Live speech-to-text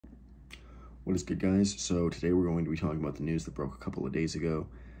What is good, guys? So today we're going to be talking about the news that broke a couple of days ago,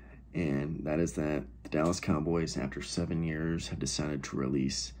 and that is that the Dallas Cowboys, after 7 years, have decided to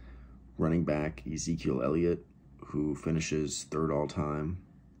release running back EZEKEIL Elliott, who finishes third all-time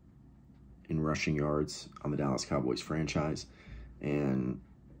in rushing yards on the Dallas Cowboys franchise. And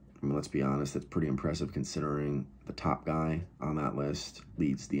I mean, let's be honest, that's pretty impressive considering the top guy on that list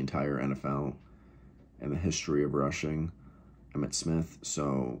leads the entire NFL and the history of rushing, Emmitt Smith.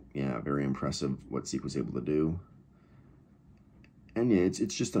 So yeah, very impressive what Zeke was able to do. And yeah, it's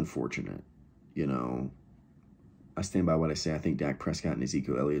just unfortunate, you know. I stand by what I say. I think Dak Prescott and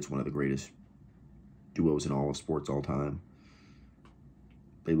EZEKEIL Elliott's one of the greatest duos in all of sports all time.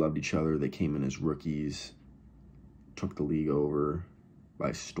 They loved each other. They came in as rookies, took the league over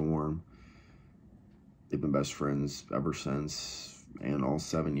by storm. They've been best friends ever since, and all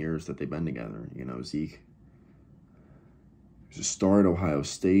 7 years that they've been together. You know, Zeke was a star at Ohio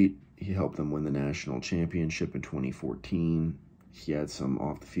State. He helped them win the national championship in 2014. He had some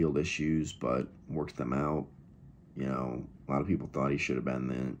off-the-field issues, but worked them out. You know, a lot of people thought he should have been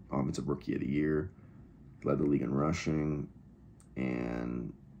the Offensive Rookie of the Year. Led the league in rushing.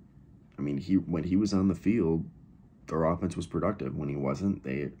 And, I mean, when he was on the field, their offense was productive. When he wasn't,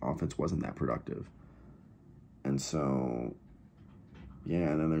 their offense wasn't that productive. And so, yeah,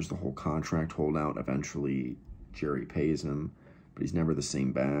 and then there's the whole contract holdout. Eventually, Jerry pays him, but he's never the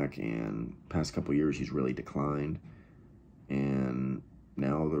same back. And past couple years, he's really declined. And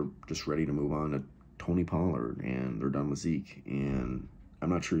now they're just ready to move on to Tony Pollard, and they're done with Zeke. And I'm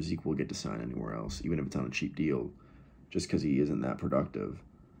not sure Zeke will get to sign anywhere else, even if it's on a cheap deal, just because he isn't that productive.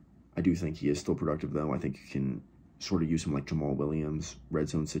 I do think he is still productive, though. I think you can sort of use him like Jamal Williams, red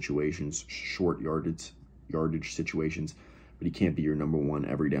zone situations, short yardage situations, but he can't be your number one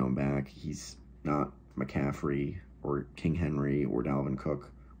every down back. He's not McCaffrey or King Henry or Dalvin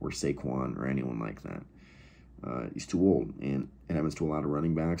Cook or Saquon or anyone like that. He's too old, and it happens to a lot of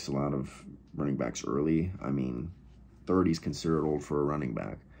running backs, early. I mean, 30 is considered old for a running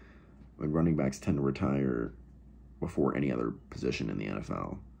back. I mean, running backs tend to retire before any other position in the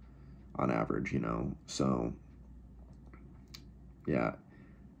NFL, on average, you know. So, yeah,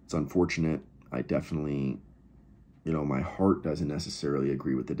 it's unfortunate. I definitely, you know, my heart doesn't necessarily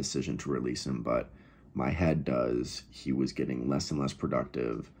agree with the decision to release him, but my head does. He was getting less and less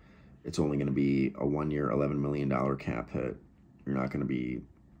productive. It's only going to be a 1 year, $11 million cap hit. You're not going to be,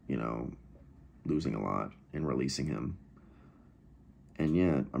 you know, losing a lot in releasing him. And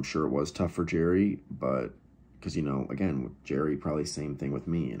yeah, I'm sure it was tough for Jerry, but because, you know, again, with Jerry, probably same thing with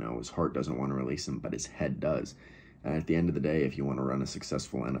me. You know, his heart doesn't want to release him, but his head does. And at the end of the day, if you want to run a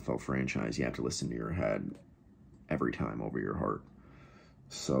successful NFL franchise, you have to listen to your head every time over your heart.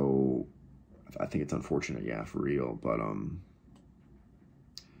 So I think it's unfortunate, yeah, for real. But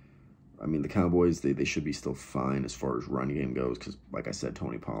I mean, the Cowboys, they should be still fine as far as run game goes because, like I said,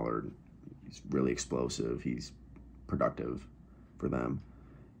 Tony Pollard, he's really explosive. He's productive for them.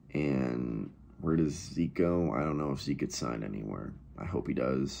 And where does Zeke go? I don't know if Zeke gets signed anywhere. I hope he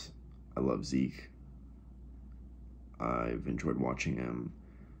does. I love Zeke. I've enjoyed watching him.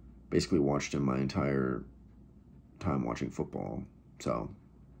 Basically watched him my entire time watching football. So,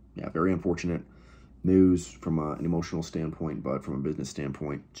 yeah, very unfortunate news from an emotional standpoint, but from a business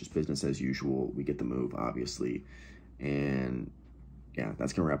standpoint, just business as usual. We get the move, obviously. And yeah,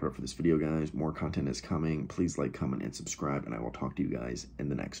 that's going to wrap it up for this video, guys. More content is coming. Please like, comment, and subscribe, and I will talk to you guys in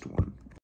the next one.